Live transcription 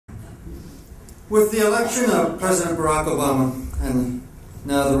With the election of President Barack Obama and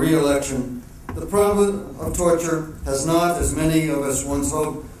now the re-election, the problem of torture has not, as many of us once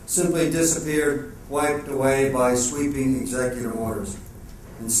hoped, simply disappeared, wiped away by sweeping executive orders.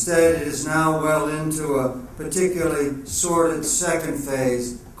 Instead, it is now well into a particularly sordid second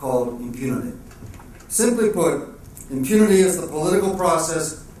phase called impunity. Simply put, impunity is the political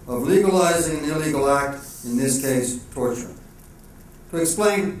process of legalizing an illegal act, in this case, torture. To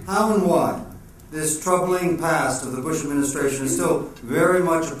explain how and why this troubling past of the Bush administration is still very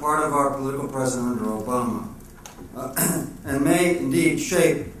much a part of our political present under Obama, and may indeed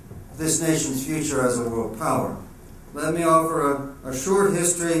shape this nation's future as a world power, let me offer a short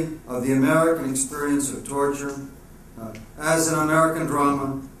history of the American experience of torture as an American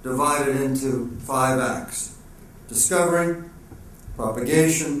drama divided into 5 acts: discovery,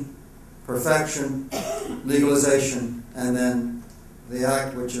 propagation, perfection, legalization, and then the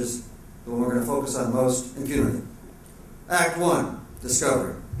act which is the one we're going to focus on most, impunity. Act 1,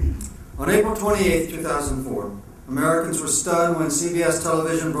 discovery. On April 28, 2004, Americans were stunned when CBS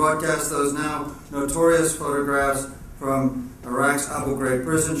television broadcast those now notorious photographs from Iraq's Abu Ghraib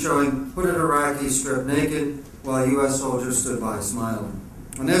prison showing hooded Iraqis stripped naked while U.S. soldiers stood by smiling.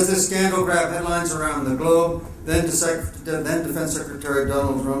 And as this scandal grabbed headlines around the globe, then Defense Secretary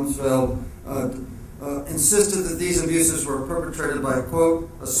Donald Rumsfeld insisted that these abuses were perpetrated by, quote,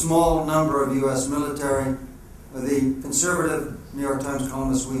 a small number of U.S. military. The conservative New York Times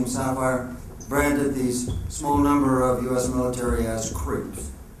columnist William Safire branded these small number of U.S. military as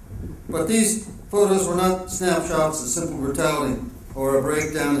creeps. But these photos were not snapshots of simple brutality or a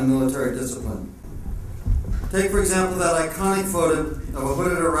breakdown in military discipline. Take, for example, that iconic photo of a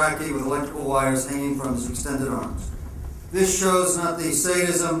hooded Iraqi with electrical wires hanging from his extended arms. This shows not the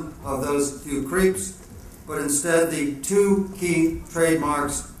sadism of those few creeps, but instead the 2 key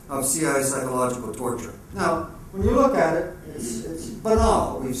trademarks of CIA psychological torture. Now, when you look at it, it's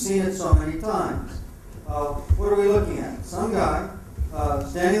banal. We've seen it so many times. What are we looking at? Some guy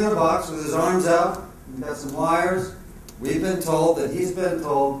standing in a box with his arms out, he's got some wires. He's been told that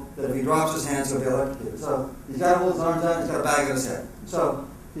if he drops his hands, he'll be electrocuted. So he's got to hold his arms out, and he's got a bag on his head. So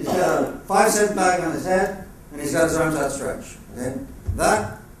he's got a 5-cent bag on his head, and he's got his arms outstretched. Okay?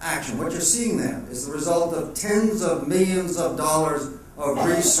 That action, what you're seeing there, is the result of tens of millions of dollars of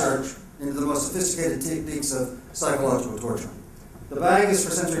research into the most sophisticated techniques of psychological torture. The bag is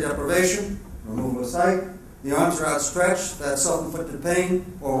for sensory deprivation, removal of sight. The arms are outstretched, that's self-inflicted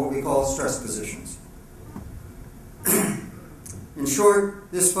pain, or what we call stress positions. In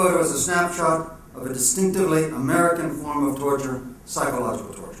short, this photo is a snapshot of a distinctively American form of torture,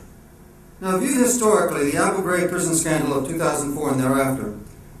 psychological torture. Now, viewed historically, the Abu Ghraib prison scandal of 2004 and thereafter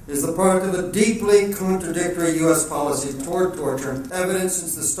is the product of a deeply contradictory U.S. policy toward torture, evident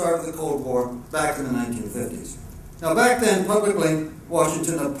since the start of the Cold War back in the 1950s. Now, back then, publicly,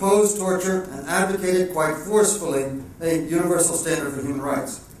 Washington opposed torture and advocated quite forcefully a universal standard for human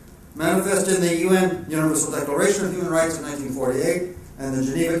rights, manifested in the UN Universal Declaration of Human Rights of 1948 and the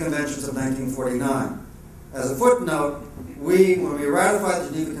Geneva Conventions of 1949. As a footnote, when we ratified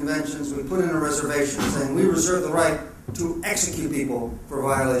the Geneva Conventions, we put in a reservation saying we reserve the right to execute people for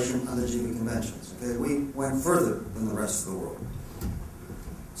violation of the Geneva Conventions. Okay? We went further than the rest of the world.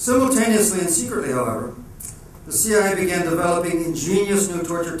 Simultaneously and secretly, however, the CIA began developing ingenious new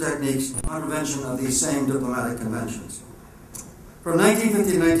torture techniques in contravention of these same diplomatic conventions. From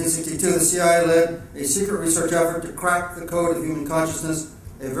 1950 to 1962, the CIA led a secret research effort to crack the code of human consciousness,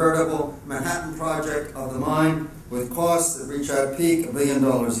 a veritable Manhattan Project of the mind, with costs that reach at peak $1 billion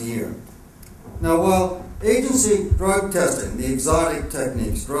a year. Now, while agency drug testing, the exotic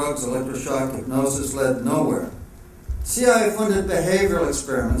techniques, drugs, electroshock, hypnosis, led nowhere, CIA-funded behavioral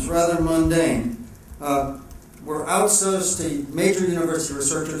experiments, rather mundane, were outsourced to major university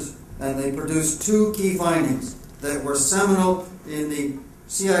researchers, and they produced 2 key findings that were seminal in the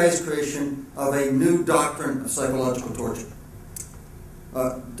CIA's creation of a new doctrine of psychological torture.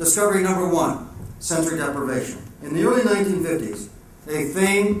 Discovery number 1, sensory deprivation. In the early 1950s, a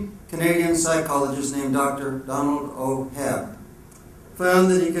famed Canadian psychologist named Dr. Donald O. Hebb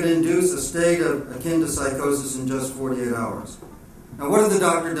found that he could induce a state akin to psychosis in just 48 hours. Now, what had the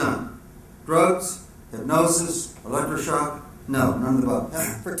doctor done? Drugs? Hypnosis? Electroshock? No, none of the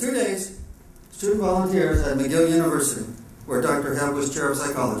above. For 2 days, student volunteers at McGill University, where Dr. Hebb was chair of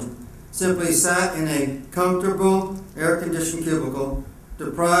psychology, simply sat in a comfortable, air-conditioned cubicle,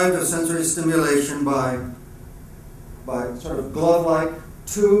 deprived of sensory stimulation by sort of glove-like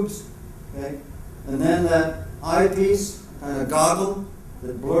tubes, okay? And then that eyepiece, kind of goggle,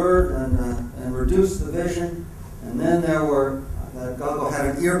 that blurred and reduced the vision. And then there were that goggle had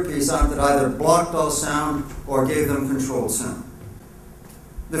an earpiece on it that either blocked all sound or gave them controlled sound.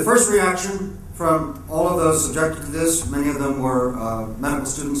 The first reaction from all of those subjected to this, many of them were medical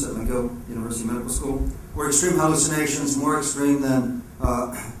students at McGill University Medical School, were extreme hallucinations, more extreme than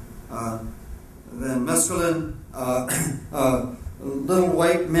mescaline, little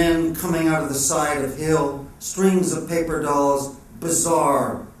white men coming out of the side of hill, strings of paper dolls,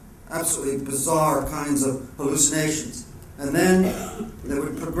 bizarre, absolutely bizarre kinds of hallucinations. And then they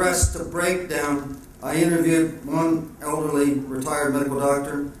would progress to breakdown. I interviewed one elderly retired medical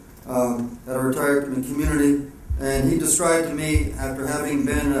doctor at a retirement community, and he described to me, after having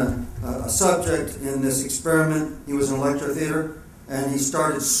been a subject in this experiment, he was in a lecture theater, and he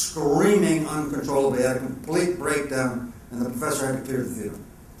started screaming uncontrollably. He had a complete breakdown, and the professor had to clear the theater.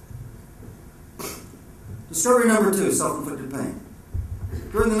 Discovery number 2, self-inflicted pain.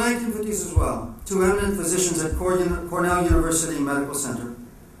 During the 1950s as well, 2 eminent physicians at Cornell University Medical Center,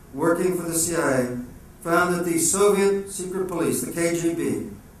 working for the CIA, found that the Soviet secret police, the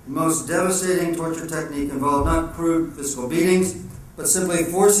KGB, the most devastating torture technique involved not crude physical beatings, but simply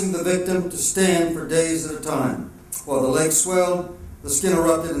forcing the victim to stand for days at a time, while the legs swelled, the skin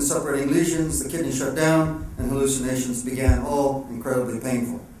erupted in separating lesions, the kidney shut down, and hallucinations began, all incredibly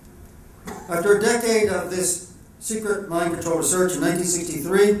painful. After a decade of this secret mind control research, in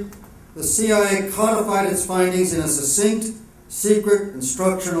 1963, the CIA codified its findings in a succinct, secret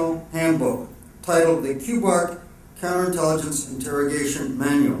instructional handbook titled the QBARC Counterintelligence Interrogation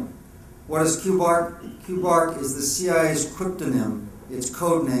Manual. What is QBARC? QBARC is the CIA's cryptonym, its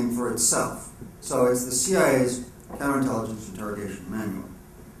code name for itself. So it's the CIA's Counterintelligence Interrogation Manual.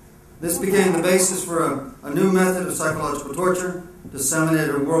 This became the basis for a new method of psychological torture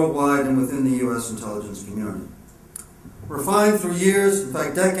disseminated worldwide and within the U.S. intelligence community. Refined through years, in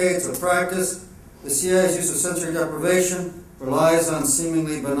fact decades of practice, the CIA's use of sensory deprivation relies on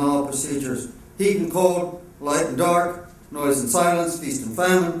seemingly banal procedures: heat and cold, light and dark, noise and silence, feast and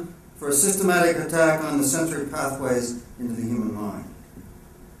famine, for a systematic attack on the sensory pathways into the human mind.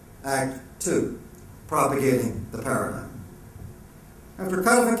 Act 2, propagating the paradigm. After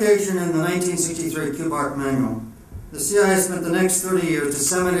codification in the 1963 QBARC manual, the CIA spent the next 30 years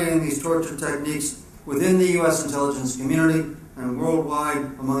disseminating these torture techniques within the U.S. intelligence community and worldwide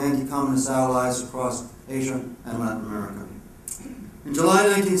among anti-communist allies across Asia and Latin America. In July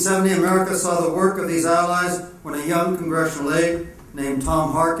 1970, America saw the work of these allies when a young congressional aide named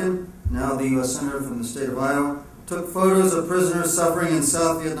Tom Harkin, now the U.S. Senator from the state of Iowa, took photos of prisoners suffering in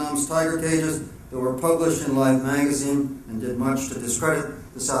South Vietnam's tiger cages that were published in Life magazine and did much to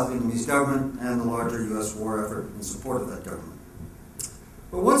discredit the South Vietnamese government and the larger U.S. war effort in support of that government.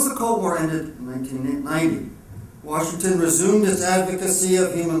 But once the Cold War ended in 1990, Washington resumed its advocacy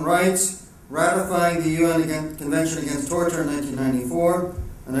of human rights, ratifying the UN Convention Against Torture in 1994,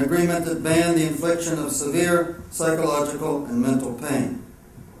 an agreement that banned the infliction of severe psychological and mental pain.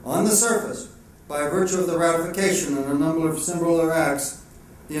 On the surface, by virtue of the ratification and a number of similar acts,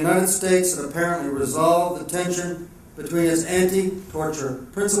 the United States had apparently resolved the tension between its anti-torture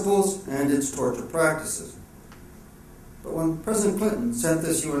principles and its torture practices. But when President Clinton sent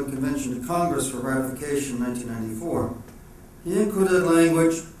this UN Convention to Congress for ratification in 1994, he included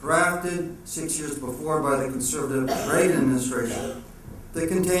language drafted 6 years before by the conservative Reagan administration that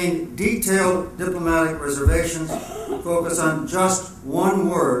contained detailed diplomatic reservations focused on just one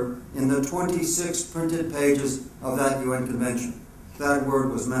word in the 26 printed pages of that UN Convention. That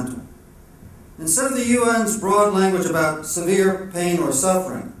word was mental. Instead of the UN's broad language about severe pain or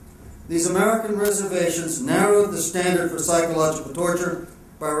suffering, these American reservations narrowed the standard for psychological torture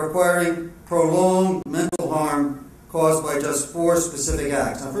by requiring prolonged mental harm caused by just 4 specific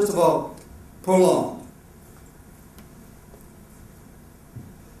acts. Now, first of all, prolonged.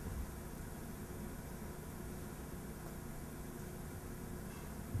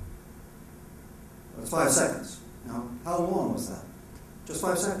 That's 5 seconds. Now, how long was that? Just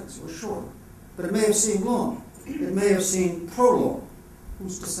 5 seconds. It was short. But it may have seemed long. It may have seemed prolonged.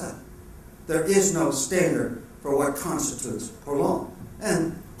 Who's to say? There is no standard for what constitutes prolonged.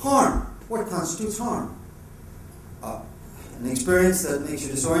 And harm. What constitutes harm? An experience that makes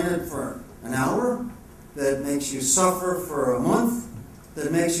you disoriented for an hour, that makes you suffer for a month,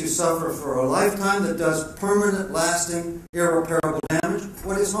 that makes you suffer for a lifetime, that does permanent, lasting, irreparable damage.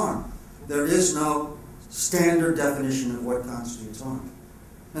 What is harm? There is no standard definition of what constitutes harm.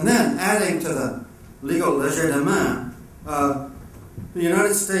 And then, adding to the legal legerdemain, the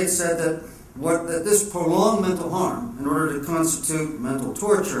United States said that this prolonged mental harm, in order to constitute mental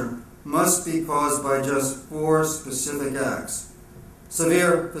torture, must be caused by just 4 specific acts: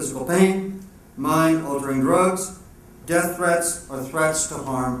 severe physical pain, mind-altering drugs, death threats, or threats to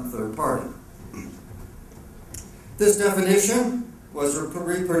harm a third party. This definition was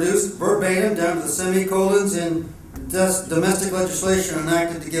reproduced verbatim down to the semicolons in domestic legislation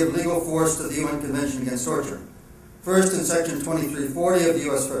enacted to give legal force to the UN Convention Against Torture. First in Section 2340 of the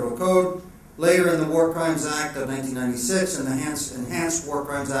U.S. Federal Code, later in the War Crimes Act of 1996 and the Enhanced War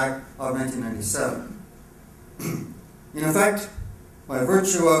Crimes Act of 1997. In effect, by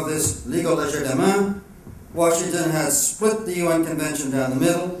virtue of this legal legerdemain, Washington has split the UN Convention down the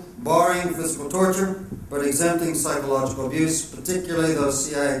middle, barring physical torture, but exempting psychological abuse, particularly those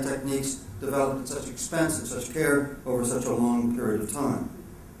CIA techniques developed at such expense and such care over such a long period of time.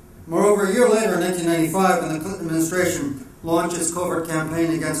 Moreover, a year later, in 1995, when the Clinton administration launched its covert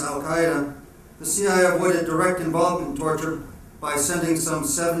campaign against al-Qaeda, the CIA avoided direct involvement in torture by sending some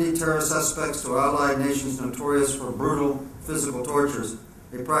 70 terror suspects to allied nations notorious for brutal physical tortures,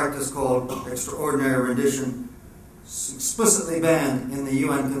 a practice called extraordinary rendition, explicitly banned in the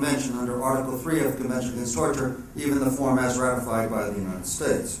UN Convention under Article 3 of the Convention Against Torture, even the form as ratified by the United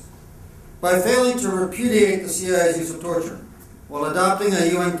States. By failing to repudiate the CIA's use of torture, while adopting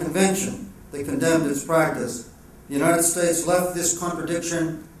a UN convention that condemned its practice, the United States left this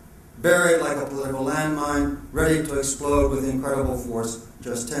contradiction buried like a political landmine, ready to explode with incredible force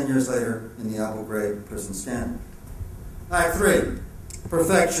just 10 years later in the Abu Ghraib prison scandal. Act 3.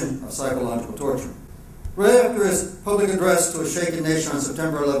 Perfection of psychological torture. Right after his public address to a shaken nation on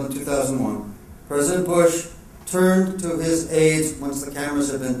September 11, 2001, President Bush turned to his aides once the cameras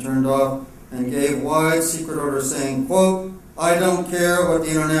had been turned off and gave wide secret orders saying, quote, "I don't care what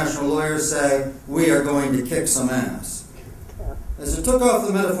the international lawyers say, we are going to kick some ass." As it took off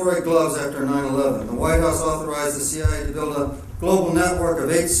the metaphoric gloves after 9/11, the White House authorized the CIA to build a global network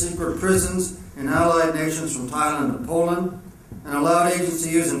of 8 secret prisons in allied nations from Thailand to Poland, and allowed agents to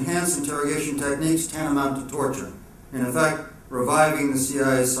use enhanced interrogation techniques tantamount to torture, in effect, reviving the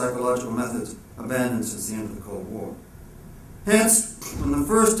CIA's psychological methods abandoned since the end of the Cold War. Hence, when the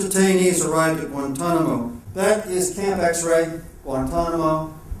first detainees arrived at Guantanamo, that is Camp X-Ray,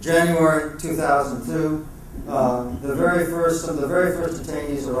 Guantanamo, January 2002, the very first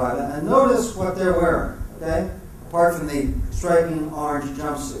detainees arrived. And notice what they're wearing, okay? Apart from the striking orange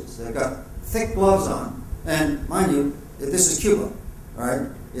jumpsuits. They've got thick gloves on. And mind you, this is Cuba, all right?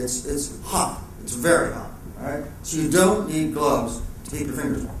 It's hot. It's very hot, all right? So you don't need gloves to keep your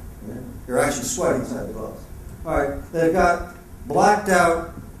fingers warm. Okay? You're actually sweating inside the gloves. All right, they've got blacked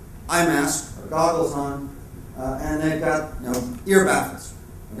out eye masks or goggles on, and they've got ear baffles.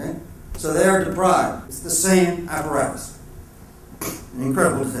 Okay, so they are deprived. It's the same apparatus. An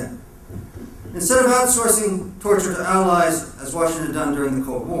incredible thing. Instead of outsourcing torture to allies, as Washington had done during the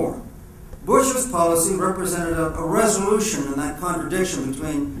Cold War, Bush's policy represented a resolution in that contradiction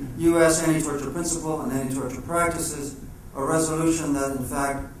between U.S. anti-torture principle and anti-torture practices, a resolution that, in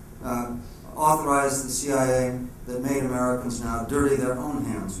fact, authorized the CIA that made Americans now dirty their own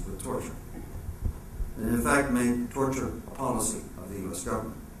hands with torture. It, in fact, made torture a policy of the U.S.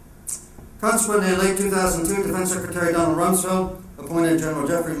 government. Consequently, in late 2002, Defense Secretary Donald Rumsfeld appointed General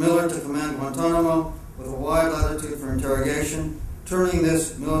Jeffrey Miller to command Guantanamo with a wide latitude for interrogation, turning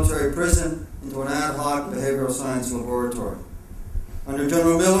this military prison into an ad hoc behavioral science laboratory. Under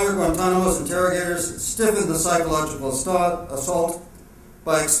General Miller, Guantanamo's interrogators stiffened the psychological assault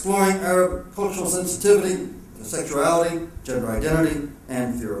by exploring Arab cultural sensitivity to sexuality, gender identity,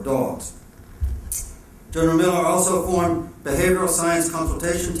 and fear of dogs. General Miller also formed behavioral science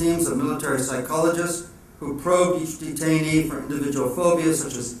consultation teams of military psychologists who probed each detainee for individual phobias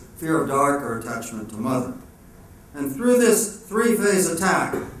such as fear of dark or attachment to mother. And through this 3-phase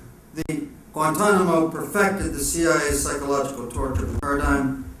attack, the Guantanamo perfected the CIA's psychological torture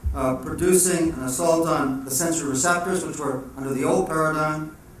paradigm, producing an assault on the sensory receptors, which were, under the old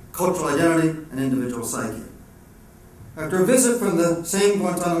paradigm, cultural identity and individual psyche. After a visit from the same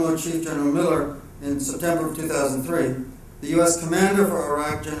Guantanamo chief, General Miller, in September of 2003, the U.S. commander for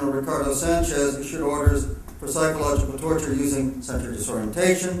Iraq, General Ricardo Sanchez, issued orders for psychological torture using sensory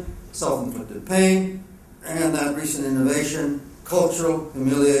disorientation, self-inflicted pain, and that recent innovation, cultural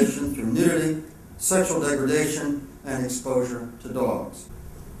humiliation through nudity, sexual degradation, and exposure to dogs.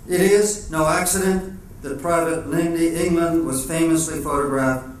 It is no accident that Private Lindy England was famously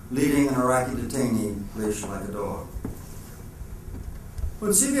photographed leading an Iraqi detainee leashed like a dog.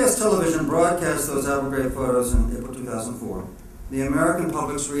 When CBS television broadcast those Abu Ghraib photos in April 2004, the American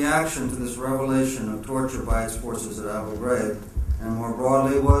public's reaction to this revelation of torture by its forces at Abu Ghraib, and more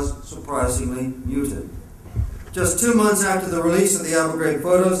broadly, was surprisingly muted. Just 2 months after the release of the Abu Ghraib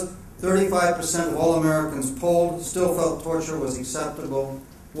photos, 35% of all Americans polled still felt torture was acceptable.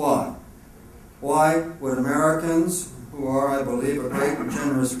 Why? Why would Americans, who are, I believe, a great and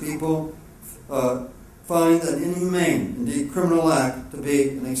generous people, find an inhumane, indeed criminal act to be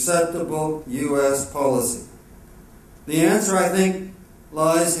an acceptable U.S. policy? The answer, I think,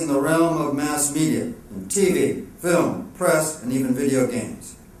 lies in the realm of mass media, in TV, film, press, and even video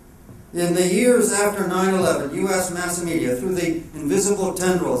games. In the years after 9/11, U.S. mass media, through the invisible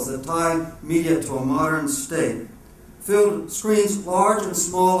tendrils that tie media to a modern state, filled screens large and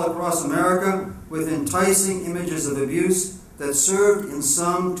small across America with enticing images of abuse that served in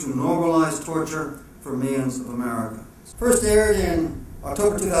sum to normalize torture for millions of Americans. First aired in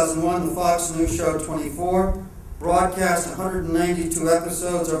October 2001, the Fox News show 24 broadcast 192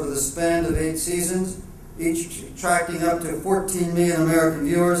 episodes over the span of 8 seasons, each attracting up to 14 million American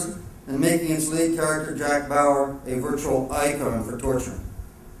viewers and making its lead character, Jack Bauer, a virtual icon for torture.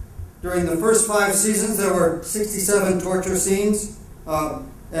 During the first 5 seasons, there were 67 torture scenes,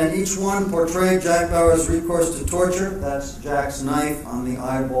 and each one portrayed Jack Bauer's recourse to torture. That's Jack's knife on the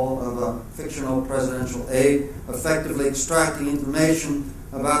eyeball of a fictional presidential aide, effectively extracting information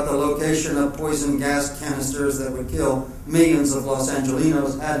about the location of poison gas canisters that would kill millions of Los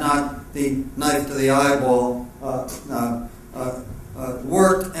Angelinos had not the knife to the eyeball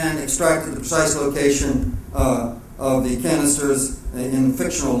worked and extracted the precise location of the canisters in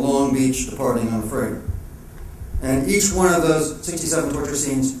fictional Long Beach, departing unafraid. And each one of those 67 torture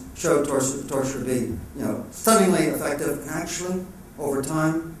scenes showed torture to be, stunningly effective and actually, over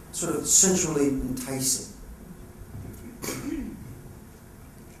time, sort of sensually enticing.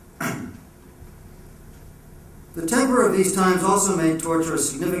 The temper of these times also made torture a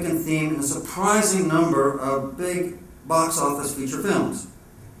significant theme in a surprising number of big box office feature films.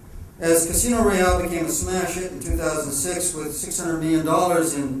 As Casino Royale became a smash hit in 2006 with $600 million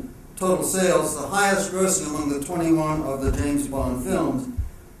in total sales, the highest grossing among the 21 of the James Bond films,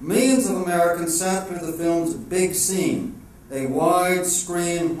 millions of Americans sat through the film's big scene, a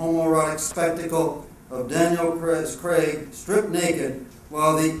widescreen homoerotic spectacle of Daniel Craig stripped naked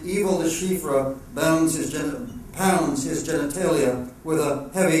while the evil de Chiffre pounds his genitalia with a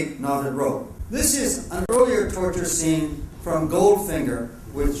heavy knotted rope. This is an earlier torture scene from Goldfinger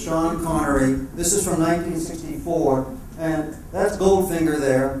with Sean Connery. This is from 1964, and that's Goldfinger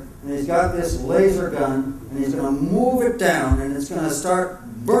there, and he's got this laser gun, and he's going to move it down, and it's going to start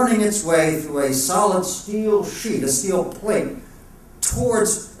burning its way through a solid steel sheet, a steel plate,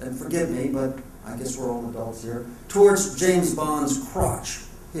 towards, and forgive me, but I guess we're all adults here, towards James Bond's crotch,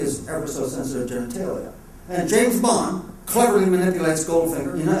 his ever-so-sensitive genitalia. And James Bond cleverly manipulates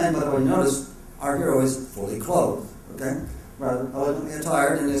Goldfinger, and by the way, notice our hero is fully clothed, okay? Rather elegantly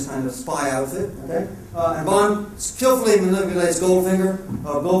attired in his kind of spy outfit, okay? And Bond skillfully manipulates Goldfinger.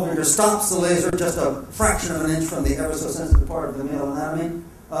 Goldfinger stops the laser just a fraction of an inch from the ever-so-sensitive part of the male anatomy,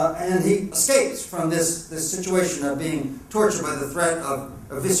 and he escapes from this situation of being tortured by the threat of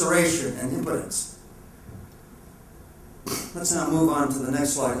evisceration and impotence. Let's now move on to the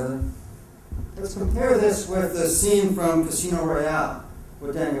next slide, Heather. Let's compare this with the scene from Casino Royale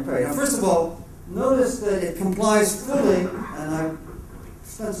with Daniel Craig. Now, first of all, notice that it complies fully, and I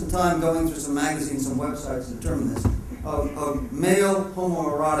spent some time going through some magazines and websites to determine this, of male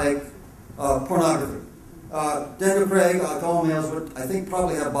homoerotic pornography. Daniel Craig, like all males, would, I think,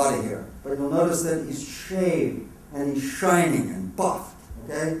 probably have body hair, but you'll notice that he's shaved and he's shining and buff.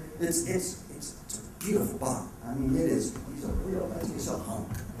 Okay, it's a beautiful body. I mean, it is. He's a hunk.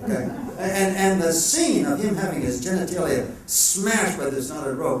 Okay, and the scene of him having his genitalia smashed by this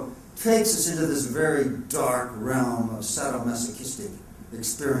knotted rope takes us into this very dark realm of sadomasochistic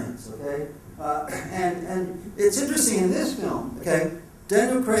experience. Okay, and it's interesting in this film. Okay,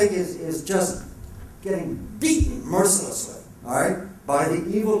 Daniel Craig is just getting beaten mercilessly. All right, by the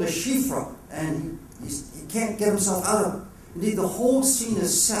evil de Chiffre, and he can't get himself out of it. Indeed, the whole scene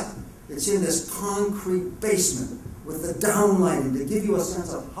is set. It's in this concrete basement with the downlighting to give you a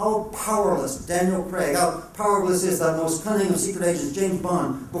sense of how powerless Daniel Craig, how powerless is that most cunning of secret agents, James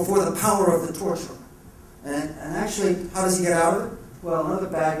Bond, before the power of the torture. And actually, how does he get out of it? Well, another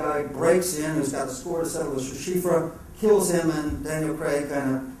bad guy breaks in, who's got the score to settle with Chiffre, kills him, and Daniel Craig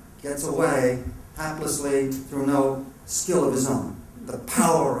kind of gets away haplessly through no skill of his own. The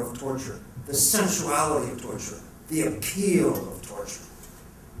power of torture, the sensuality of torture, the appeal of torture.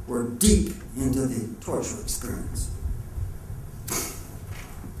 We're deep into the torture experience.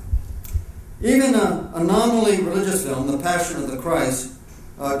 Even a nominally religious film, The Passion of the Christ,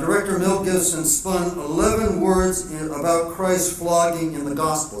 director Mel Gibson spun 11 words about Christ's flogging in the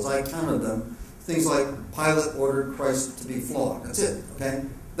Gospels. I counted them. Things like Pilate ordered Christ to be flogged. That's it, okay?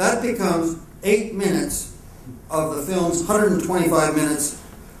 That becomes 8 minutes of the film's 125 minutes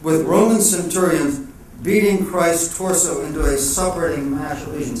with Roman centurions beating Christ's torso into a separating mash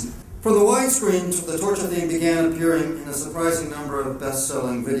of lesions. From the widescreen, the torture theme began appearing in a surprising number of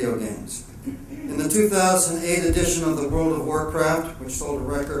best-selling video games. In the 2008 edition of the World of Warcraft, which sold a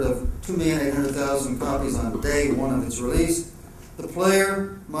record of 2,800,000 copies on day one of its release, the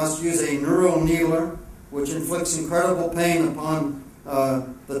player must use a neural needler, which inflicts incredible pain upon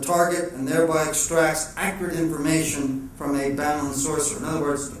the target and thereby extracts accurate information from a bound sorcerer. In other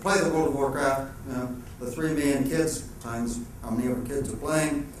words, to play the World of Warcraft, the 3 million kids times how many other kids are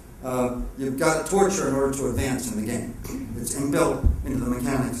playing, you've got to torture in order to advance in the game. It's inbuilt into the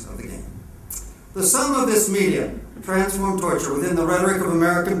mechanics of the game. The sum of this media transformed torture within the rhetoric of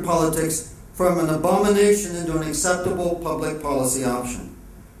American politics from an abomination into an acceptable public policy option.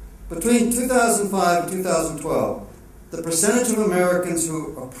 Between 2005 and 2012, the percentage of Americans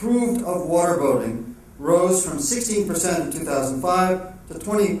who approved of waterboarding rose from 16% in 2005 to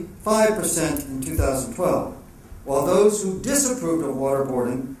 25% in 2012, while those who disapproved of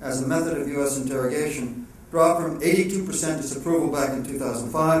waterboarding as a method of U.S. interrogation dropped from 82% disapproval back in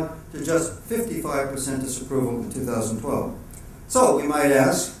 2005 to just 55% disapproval in 2012. So we might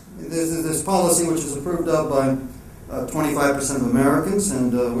ask, this policy which is approved of by 25% of Americans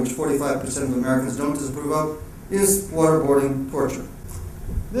and which 45% of Americans don't disapprove of, is waterboarding torture.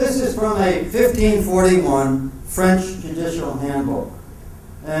 This is from a 1541 French judicial handbook.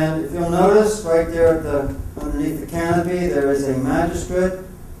 And if you'll notice right there underneath the canopy, there is a magistrate.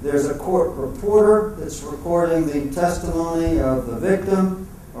 There's a court reporter that's recording the testimony of the victim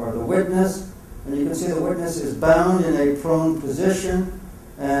or the witness. And you can see the witness is bound in a prone position.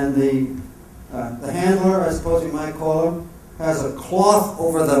 And the handler, I suppose you might call him, has a cloth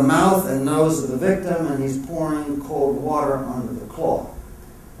over the mouth and nose of the victim, and he's pouring cold water onto the cloth.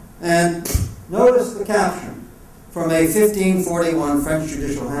 And notice the caption from a 1541 French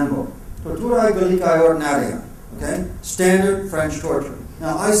judicial handbook. Tortura gallica ordinaria. Okay? Standard French torture.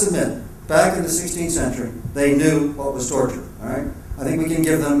 Now, I submit, back in the 16th century, they knew what was torture. All right? I think we can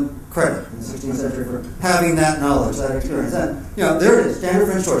give them credit in the 16th century for having that knowledge, that experience. And, there it is, standard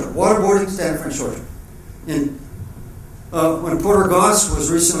French torture. Waterboarding, standard French torture. When Porter Goss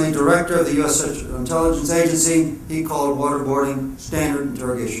was recently director of the U.S. Central Intelligence Agency, he called waterboarding standard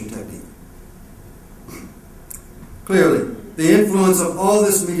interrogation technique. Clearly, the influence of all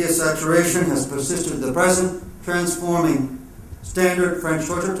this media saturation has persisted to the present, transforming standard French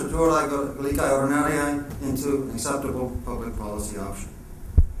torture, tortura gallica ordinaria, into an acceptable public policy option.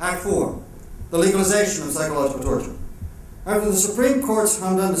 Act 4, the legalization of psychological torture. After the Supreme Court's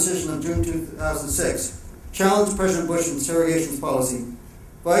Hamdan decision of June 2006 challenged President Bush's interrogations policy,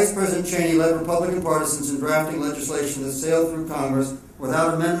 Vice President Cheney led Republican partisans in drafting legislation that sailed through Congress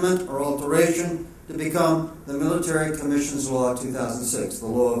without amendment or alteration to become the Military Commissions Law 2006, the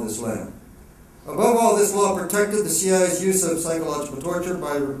law of this land. Above all, this law protected the CIA's use of psychological torture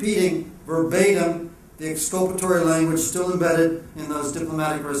by repeating verbatim the exculpatory language still embedded in those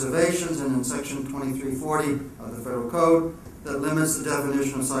diplomatic reservations and in Section 2340 of the Federal Code that limits the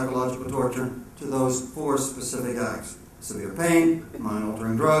definition of psychological torture to those 4 specific acts: severe pain,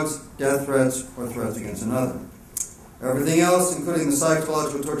 mind-altering drugs, death threats, or threats against another. Everything else, including the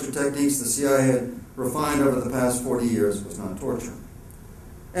psychological torture techniques the CIA had refined over the past 40 years, was not torture.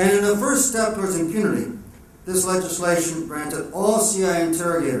 And in the first step towards impunity, this legislation granted all CIA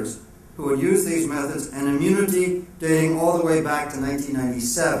interrogators who would use these methods an immunity dating all the way back to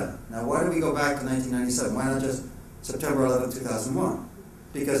 1997. Now, why did we go back to 1997? Why not just September 11, 2001?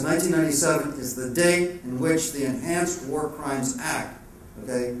 Because 1997 is the date in which the Enhanced War Crimes Act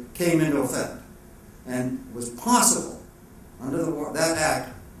came into effect. And it was possible under that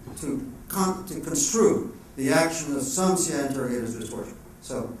act to construe the action of some CIA interrogators as torture.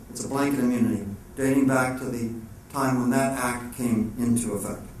 So it's a blanket immunity dating back to the time when that act came into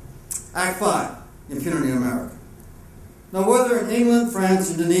effect. Act 5, impunity in America. Now, whether in England, France,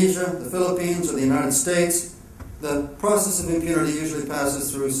 Indonesia, the Philippines, or the United States, the process of impunity usually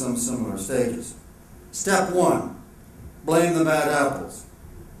passes through some similar stages. Step 1, blame the bad apples.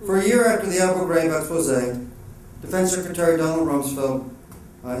 For a year after the Abu Ghraib expose, Defense Secretary Donald Rumsfeld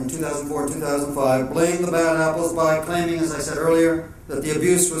in 2004 and 2005 blamed the bad apples by claiming, as I said earlier, that the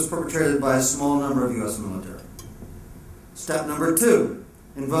abuse was perpetrated by a small number of U.S. military. Step number 2,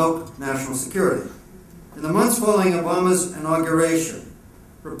 invoke national security. In the months following Obama's inauguration,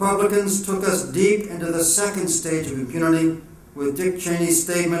 Republicans took us deep into the second stage of impunity with Dick Cheney's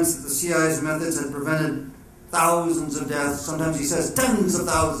statements that the CIA's methods had prevented thousands of deaths. Sometimes he says tens of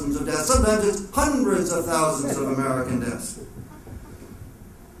thousands of deaths. Sometimes it's hundreds of thousands of American deaths.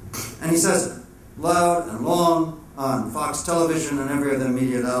 And he says it loud and long on Fox Television and every other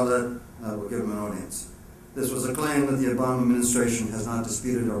media outlet will give him an audience. This was a claim that the Obama administration has not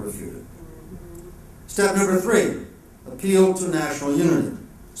disputed or refuted. Step number 3, appeal to national unity.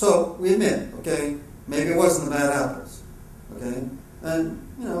 So we admit, okay, maybe it wasn't the bad apples, okay,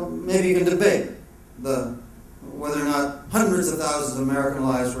 and maybe you can debate whether or not hundreds of thousands of American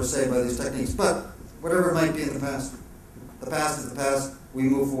lives were saved by these techniques. But whatever it might be in the past is the past. We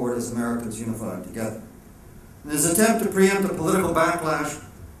move forward as Americans unified together. In his attempt to preempt a political backlash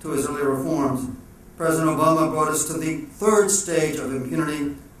to his earlier reforms, President Obama brought us to the 3rd stage of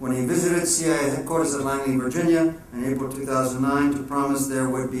impunity when he visited CIA headquarters at Langley, Virginia in April 2009 to promise there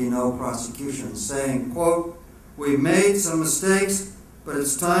would be no prosecution, saying, quote, "We've made some mistakes, but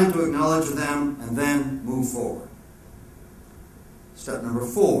it's time to acknowledge them and then move forward." Step number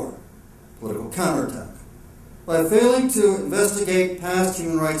 4, political counterattack. By failing to investigate past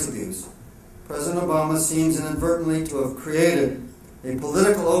human rights abuse, President Obama seems inadvertently to have created a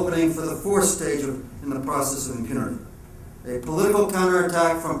political opening for the 4th stage in the process of impunity. A political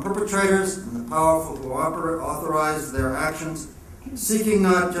counterattack from perpetrators and the powerful who authorize their actions, seeking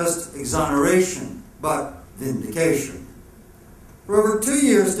not just exoneration, but vindication. For over 2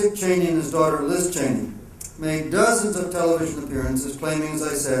 years, Dick Cheney and his daughter Liz Cheney made dozens of television appearances claiming, as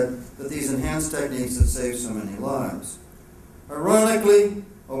I said, that these enhanced techniques had saved so many lives. Ironically,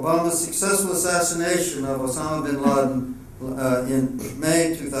 Obama's successful assassination of Osama bin Laden in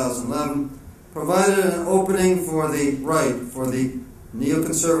May 2011 provided an opening for the right, for the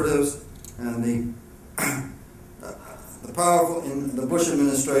neoconservatives and the powerful in the Bush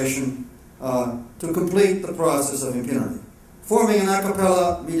administration to complete the process of impunity. Forming an a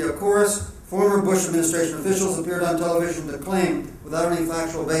cappella media chorus, former Bush administration officials appeared on television to claim, without any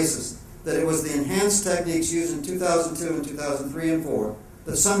factual basis, that it was the enhanced techniques used in 2002 and 2003 and 2004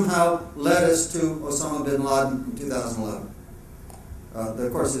 that somehow led us to Osama bin Laden in 2011. There,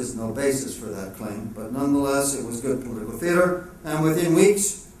 of course, is no basis for that claim, but nonetheless, it was good political theater, and within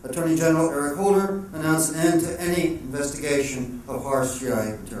weeks, Attorney General Eric Holder announced an end to any investigation of harsh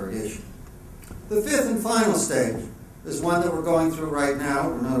GI interrogation. The 5th and final stage is one that we're going through right now.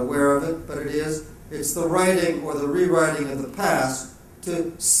 We're not aware of it, but it is. It's the writing or the rewriting of the past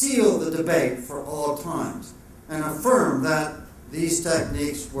to seal the debate for all times and affirm that these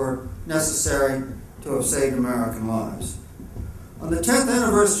techniques were necessary to have saved American lives. On the 10th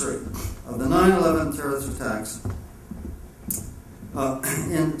anniversary of the 9/11 terrorist attacks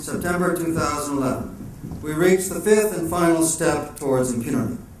in September 2011, we reached the 5th and final step towards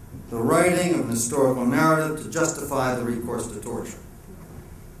impunity, the writing of an historical narrative to justify the recourse to torture.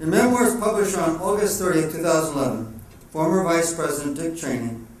 In memoirs published on August 30th, 2011, former Vice President Dick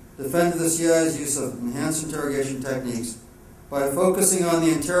Cheney defended the CIA's use of enhanced interrogation techniques by focusing on the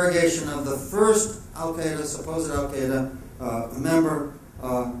interrogation of the first supposed Al-Qaeda member,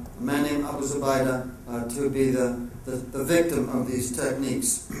 a man named Abu Zubaydah, to be the victim of these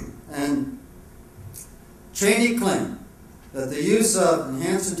techniques. And Cheney claimed that the use of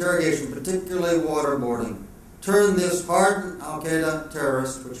enhanced interrogation, particularly waterboarding, turned this hardened Al-Qaeda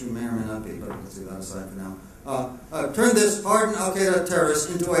terrorist, which he may or may not be, but let's leave that aside for now, turned this hardened Al-Qaeda terrorist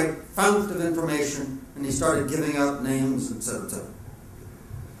into a fount of information, and he started giving out names, etc., etc.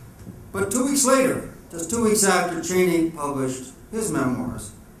 But 2 weeks later, just 2 weeks after Cheney published his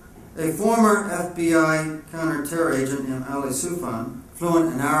memoirs, a former FBI counter-terror agent named Ali Soufan,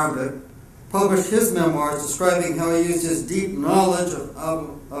 fluent in Arabic, published his memoirs describing how he used his deep knowledge of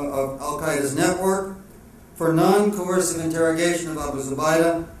Al-Qaeda's network for non-coercive interrogation of Abu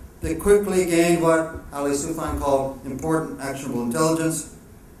Zubaydah that quickly gained what Ali Soufan called important actionable intelligence,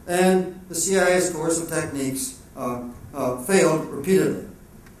 and the CIA's coercive techniques failed repeatedly.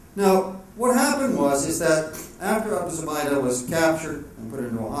 Now, what happened is that after Abu Zubaydah was captured and put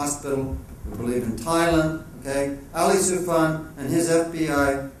into a hospital, we believe in Thailand, Ali Soufan and his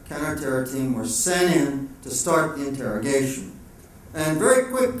FBI counter-terror team were sent in to start the interrogation. And very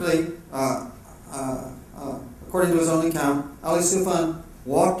quickly, according to his own account, Ali Soufan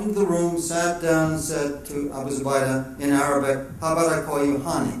walked into the room, sat down, and said to Abu Zubaydah in Arabic, "How about I call you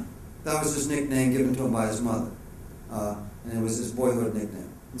Hani?" That was his nickname given to him by his mother. And it was his boyhood nickname.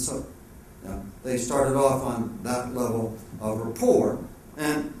 And so they started off on that level of rapport,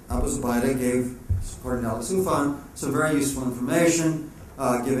 and Abu Zubaydah gave, according to Ali Soufan, some very useful information,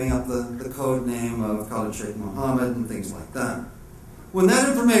 giving up the code name of Khalid Sheikh Mohammed and things like that. When that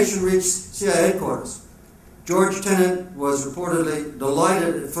information reached CIA headquarters, George Tenet was reportedly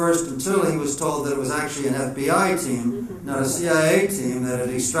delighted at first until he was told that it was actually an FBI team, not a CIA team, that had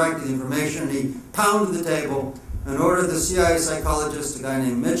extracted the information. He pounded the table and ordered the CIA psychologist, a guy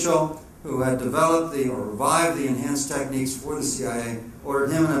named Mitchell, who had developed or revived the enhanced techniques for the CIA,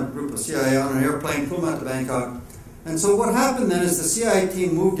 ordered him and a group of CIA on an airplane, flew him out to Bangkok. And so what happened then is the CIA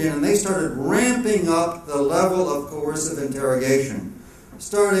team moved in and they started ramping up the level of coercive interrogation,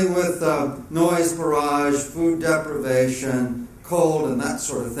 starting with noise barrage, food deprivation, cold, and that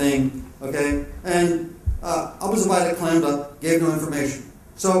sort of thing. Okay, and Abu Zubaydah climbed up, gave no information.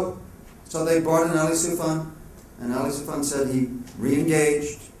 So they brought in Ali Soufan, and Ali Soufan said he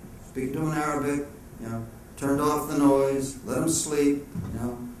re-engaged, speaking to him in Arabic, turned off the noise, let him sleep,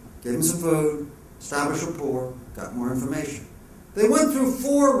 gave him some food, established rapport, got more information. They went through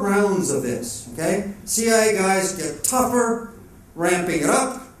 4 rounds of this. Okay, CIA guys get tougher, ramping it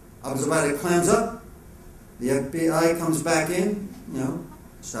up. Abu Zubaydah clams up. The FBI comes back in,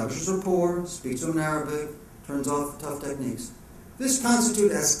 establishes rapport, speaks to him in Arabic, turns off the tough techniques. This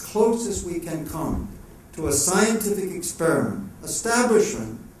constitutes as close as we can come to a scientific experiment,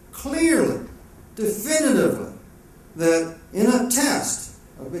 establishing clearly, definitively, that in a test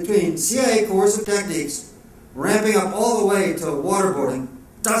between CIA coercive techniques, ramping up all the way to waterboarding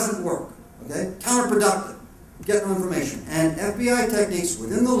doesn't work. Okay, counterproductive. Get no information. And FBI techniques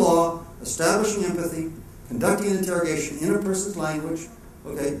within the law, establishing empathy, conducting an interrogation in a person's language,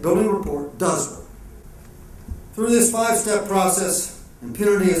 building rapport, does work. Through this 5-step process,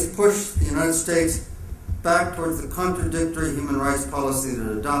 impunity has pushed the United States back towards the contradictory human rights policy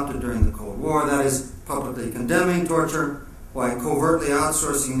that it adopted during the Cold War, that is, publicly condemning torture while covertly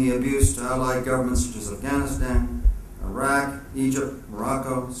outsourcing the abuse to allied governments such as Afghanistan, Iraq, Egypt,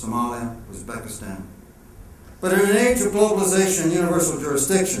 Morocco, Somalia, Uzbekistan. But in an age of globalization and universal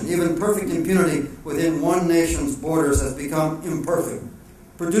jurisdiction, even perfect impunity within one nation's borders has become imperfect,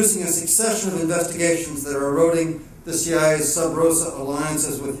 producing a succession of investigations that are eroding the CIA's sub-rosa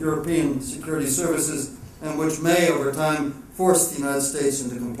alliances with European security services and which may, over time, force the United States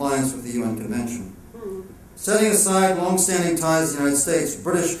into compliance with the UN Convention. Setting aside long-standing ties to the United States,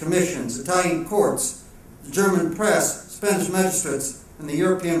 British commissions, Italian courts, the German press, Spanish magistrates, and the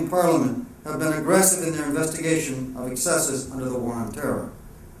European Parliament have been aggressive in their investigation of excesses under the War on Terror.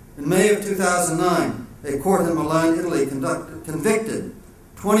 In May of 2009, a court in Milan, Italy, convicted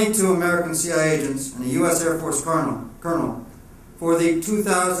 22 American CIA agents and a U.S. Air Force colonel for the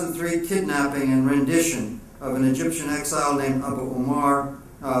 2003 kidnapping and rendition of an Egyptian exile named Abu Omar,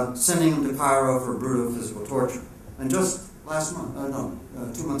 sending him to Cairo for brutal physical torture. And just last month,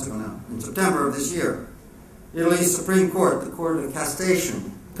 2 months ago now, in September of this year, Italy's Supreme Court, the Court of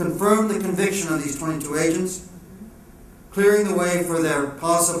Cassation, confirmed the conviction of these 22 agents, clearing the way for their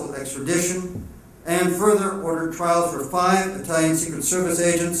possible extradition, and further ordered trials for 5 Italian Secret Service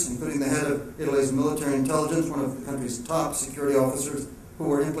agents, including the head of Italy's military intelligence, one of the country's top security officers, who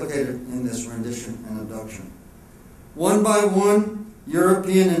were implicated in this rendition and abduction. One by one,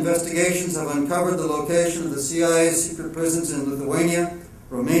 European investigations have uncovered the location of the CIA's secret prisons in Lithuania,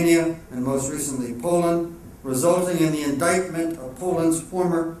 Romania, and most recently Poland, resulting in the indictment of Poland's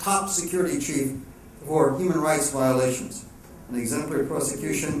former top security chief for human rights violations, an exemplary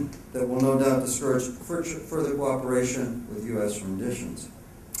prosecution that will no doubt discourage further cooperation with U.S. renditions.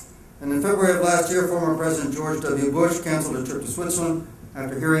 And in February of last year, former President George W. Bush canceled a trip to Switzerland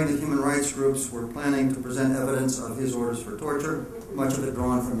after hearing that human rights groups were planning to present evidence of his orders for torture, much of it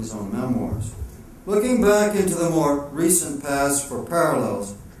drawn from his own memoirs. Looking back into the more recent past for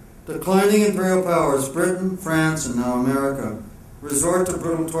parallels, declining imperial powers, Britain, France, and now America, resort to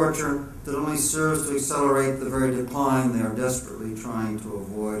brutal torture that only serves to accelerate the very decline they are desperately trying to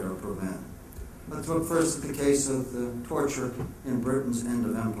avoid or prevent. Let's look first at the case of the torture in Britain's end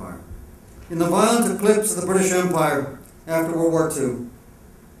of empire. In the violent eclipse of the British Empire after World War II,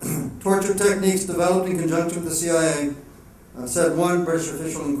 torture techniques developed in conjunction with the CIA, said one British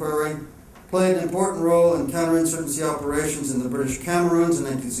official inquiry, played an important role in counterinsurgency operations in the British Cameroons in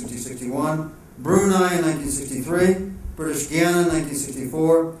 1960-61, Brunei in 1963, British Guyana in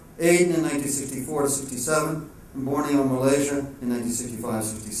 1964, Aden in 1964-67, and Borneo, Malaysia in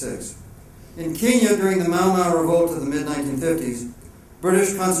 1965-66. In Kenya, during the Mau Mau revolt of the mid-1950s,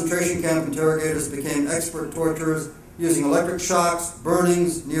 British concentration camp interrogators became expert torturers using electric shocks,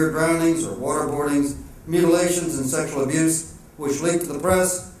 burnings, near drownings or waterboardings, mutilations and sexual abuse, which leaked to the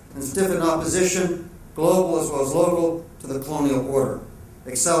press and stiffened opposition, global as well as local, to the colonial order,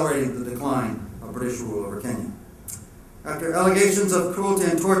 accelerating the decline of British rule over Kenya. After allegations of cruelty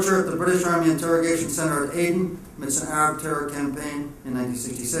and torture at the British Army Interrogation Center at Aden amidst an Arab terror campaign in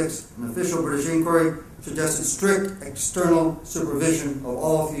 1966, an official British inquiry suggested strict external supervision of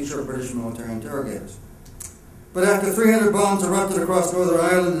all future British military interrogators. But after 300 bombs erupted across Northern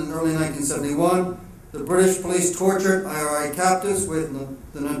Ireland in early 1971, The British police tortured IRA captives with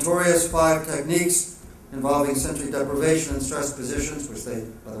the notorious 5 techniques involving sensory deprivation and stress positions, which they,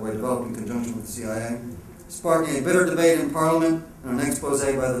 by the way, developed in conjunction with the CIA, sparking a bitter debate in Parliament and an expose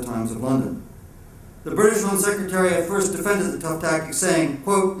by the Times of London. The British Home Secretary at first defended the tough tactics, saying,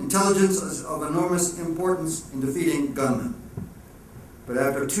 quote, "Intelligence is of enormous importance in defeating gunmen." But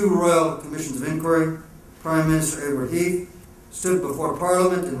after 2 royal commissions of inquiry, Prime Minister Edward Heath stood before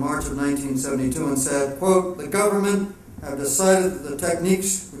Parliament in March of 1972 and said, quote, "The government have decided that the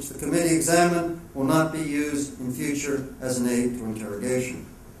techniques which the committee examined will not be used in future as an aid to interrogation."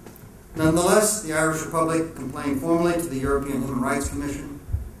 Nonetheless, the Irish Republic complained formally to the European Human Rights Commission,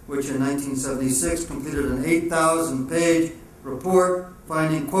 which in 1976 completed an 8,000-page report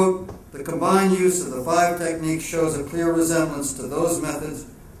finding, quote, "The combined use of the 5 techniques shows a clear resemblance to those methods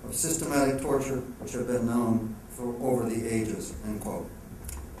of systematic torture which have been known for over the ages," end quote.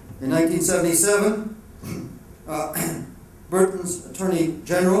 In 1977, Britain's Attorney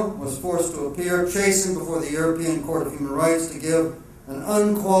General was forced to appear chastened before the European Court of Human Rights to give an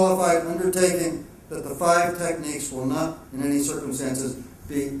unqualified undertaking that the 5 techniques will not, in any circumstances,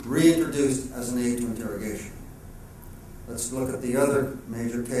 be reintroduced as an aid to interrogation. Let's look at the other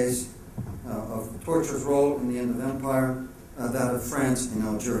major case of torture's role in the end of empire, that of France in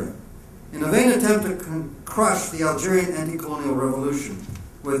Algeria. In a vain attempt to crush the Algerian anti-colonial revolution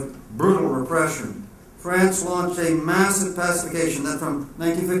with brutal repression, France launched a massive pacification that from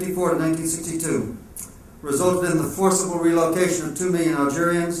 1954 to 1962 resulted in the forcible relocation of 2 million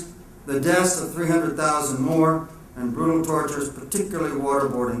Algerians, the deaths of 300,000 more, and brutal tortures, particularly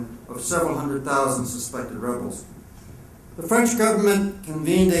waterboarding, of several 100,000 suspected rebels. The French government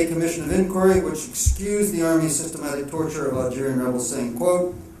convened a commission of inquiry which excused the army's systematic torture of Algerian rebels, saying,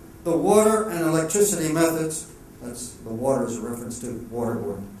 quote, "The water and electricity methods," that's the water is a reference to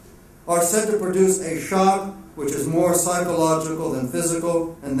waterboarding, "are said to produce a shock which is more psychological than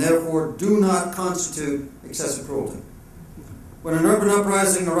physical and therefore do not constitute excessive cruelty." When an urban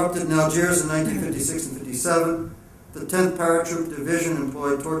uprising erupted in Algiers in 1956 and 57, the 10th Paratroop Division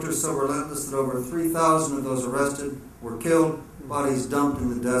employed torture so relentless that over 3,000 of those arrested were killed, bodies dumped in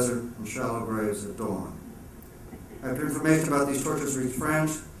the desert in shallow graves at dawn. After information about these tortures reached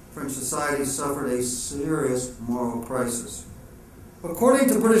French society suffered a serious moral crisis. According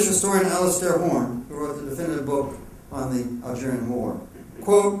to British historian Alistair Horn, who wrote the definitive book on the Algerian War,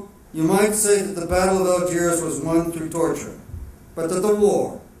 quote, "You might say that the Battle of Algiers was won through torture, but that the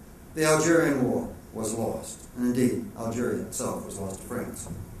war, the Algerian War, was lost." And indeed, Algeria itself was lost to France.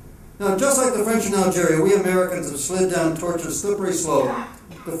 Now, just like the French in Algeria, we Americans have slid down torture's slippery slope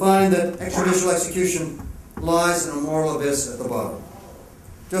to find that extrajudicial execution lies in a moral abyss at the bottom.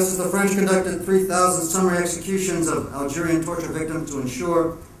 Just as the French conducted 3,000 summary executions of Algerian torture victims to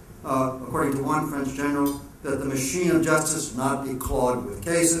ensure, according to one French general, that the machine of justice not be clogged with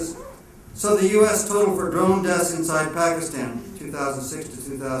cases, so the U.S. total for drone deaths inside Pakistan, 2006 to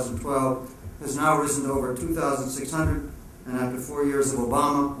 2012, has now risen to over 2,600, and after 4 years of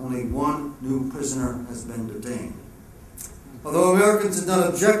Obama, only 1 new prisoner has been detained. Although Americans did not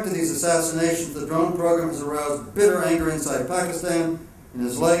object to these assassinations, the drone program has aroused bitter anger inside Pakistan and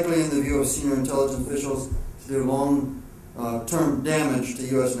is likely, in the view of senior intelligence officials, to do long-term damage to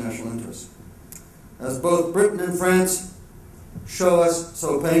U.S. national interests. As both Britain and France show us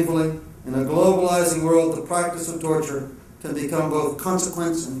so painfully, in a globalizing world, the practice of torture can become both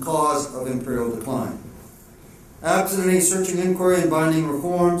consequence and cause of imperial decline. Absent any searching inquiry and binding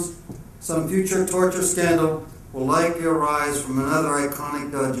reforms, some future torture scandal will likely arise from another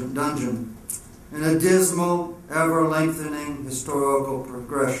iconic dungeon in a dismal, ever-lengthening historical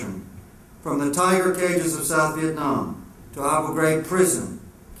progression, from the tiger cages of South Vietnam to Abu Ghraib prison,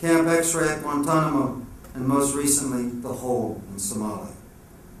 Camp X-ray at Guantanamo, and most recently, the hole in Somalia.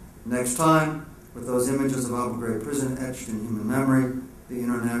 Next time, with those images of Abu Ghraib prison etched in human memory, the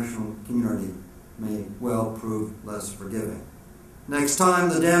international community may well prove less forgiving. Next time,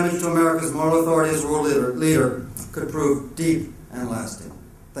 the damage to America's moral authority as world leader could prove deep and lasting.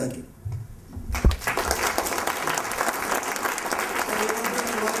 Thank you.